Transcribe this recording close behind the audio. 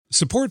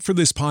Support for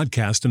this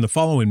podcast and the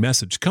following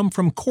message come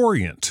from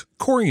Corient.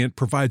 Corient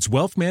provides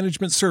wealth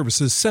management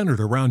services centered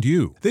around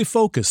you. They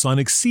focus on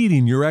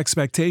exceeding your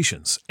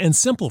expectations and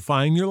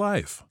simplifying your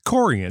life.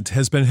 Corient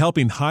has been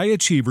helping high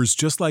achievers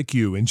just like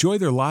you enjoy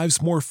their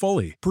lives more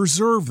fully,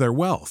 preserve their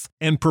wealth,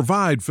 and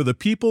provide for the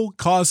people,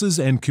 causes,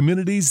 and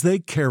communities they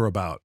care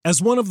about. As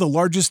one of the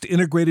largest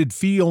integrated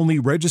fee-only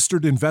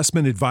registered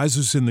investment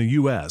advisors in the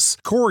U.S.,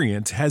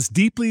 Corient has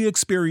deeply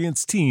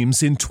experienced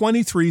teams in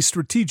 23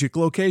 strategic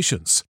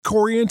locations.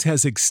 Corient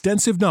has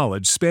extensive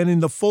knowledge spanning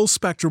the full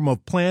spectrum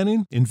of planning,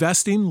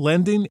 investing,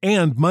 lending,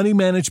 and money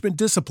management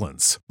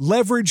disciplines.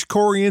 Leverage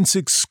Corient's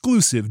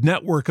exclusive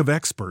network of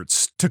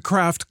experts to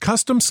craft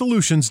custom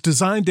solutions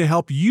designed to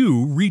help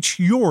you reach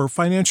your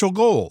financial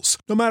goals,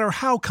 no matter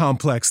how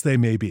complex they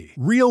may be.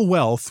 Real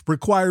wealth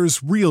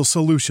requires real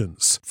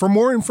solutions. For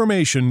more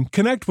information,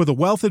 connect with a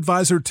wealth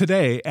advisor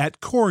today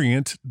at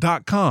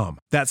Corient.com.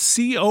 That's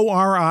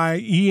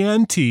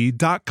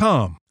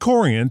Corient.com.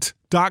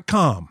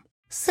 Corient.com.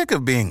 Sick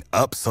of being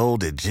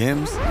upsold at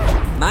gyms?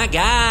 My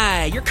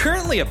guy, you're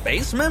currently a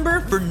base member?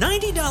 For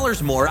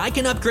 $90 more, I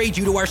can upgrade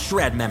you to our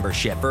Shred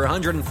membership. For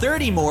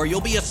 $130 more,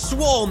 you'll be a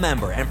Swole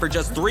member. And for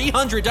just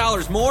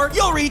 $300 more,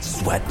 you'll reach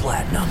Sweat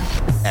Platinum.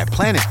 At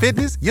Planet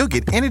Fitness, you'll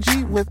get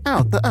energy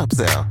without the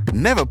upsell.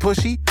 Never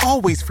pushy,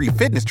 always free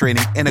fitness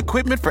training and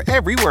equipment for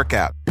every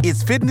workout.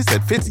 It's fitness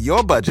that fits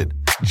your budget.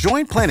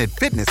 Join Planet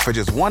Fitness for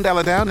just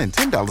 $1 down and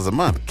 $10 a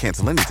month.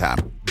 Cancel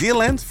anytime.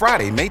 Deal ends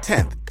Friday, May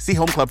 10th. See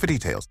Home Club for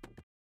details.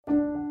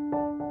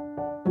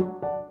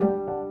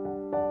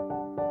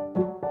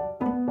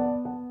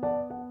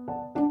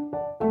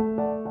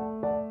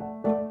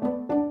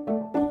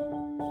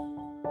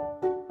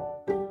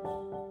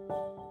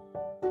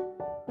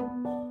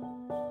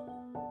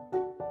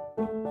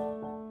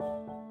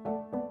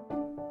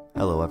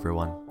 Hello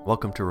everyone,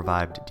 welcome to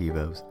Revived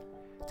Devos.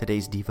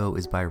 Today's Devo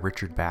is by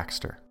Richard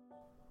Baxter.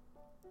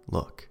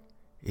 Look,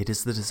 it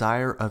is the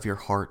desire of your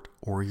heart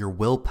or your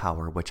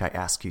willpower which I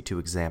ask you to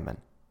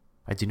examine.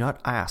 I do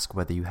not ask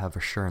whether you have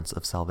assurance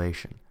of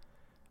salvation.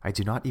 I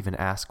do not even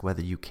ask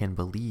whether you can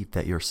believe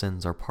that your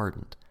sins are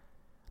pardoned.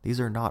 These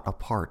are not a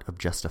part of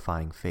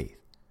justifying faith.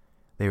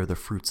 They are the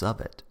fruits of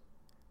it.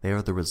 They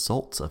are the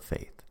results of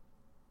faith.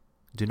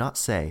 Do not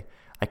say,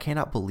 I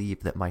cannot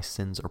believe that my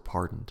sins are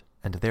pardoned,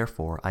 and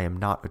therefore I am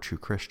not a true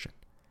Christian.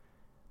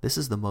 This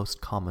is the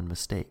most common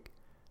mistake.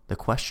 The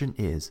question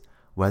is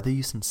whether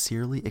you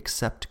sincerely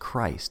accept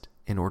Christ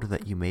in order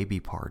that you may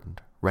be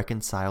pardoned,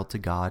 reconciled to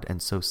God,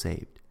 and so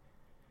saved.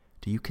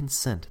 Do you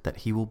consent that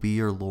He will be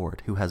your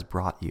Lord who has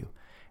brought you,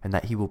 and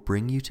that He will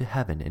bring you to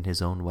heaven in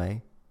His own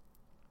way?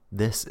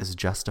 This is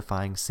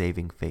justifying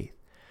saving faith.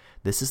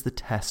 This is the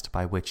test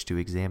by which to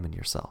examine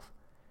yourself.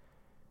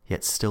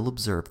 Yet still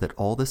observe that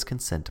all this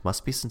consent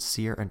must be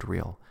sincere and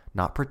real,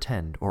 not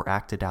pretend or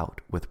acted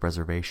out with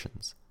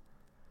reservations.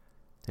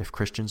 If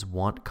Christians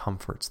want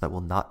comforts that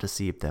will not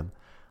deceive them,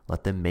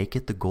 let them make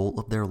it the goal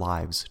of their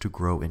lives to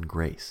grow in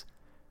grace,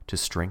 to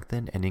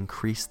strengthen and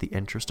increase the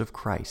interest of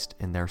Christ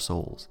in their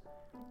souls.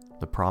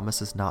 The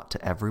promise is not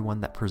to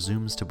everyone that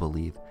presumes to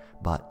believe,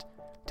 but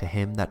to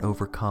him that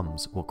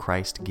overcomes will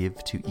Christ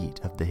give to eat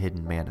of the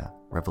hidden manna,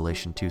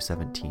 Revelation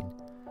 2:17.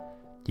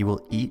 He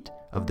will eat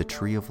of the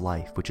tree of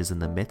life which is in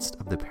the midst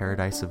of the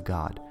paradise of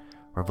God,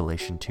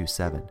 Revelation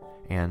 2:7,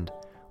 and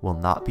will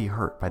not be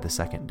hurt by the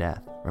second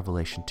death,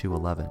 Revelation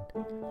 2:11.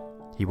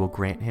 He will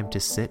grant him to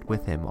sit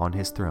with him on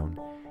his throne,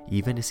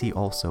 even as he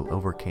also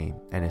overcame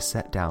and is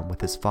set down with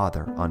his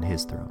Father on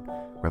his throne,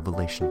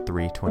 Revelation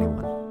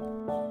 3:21.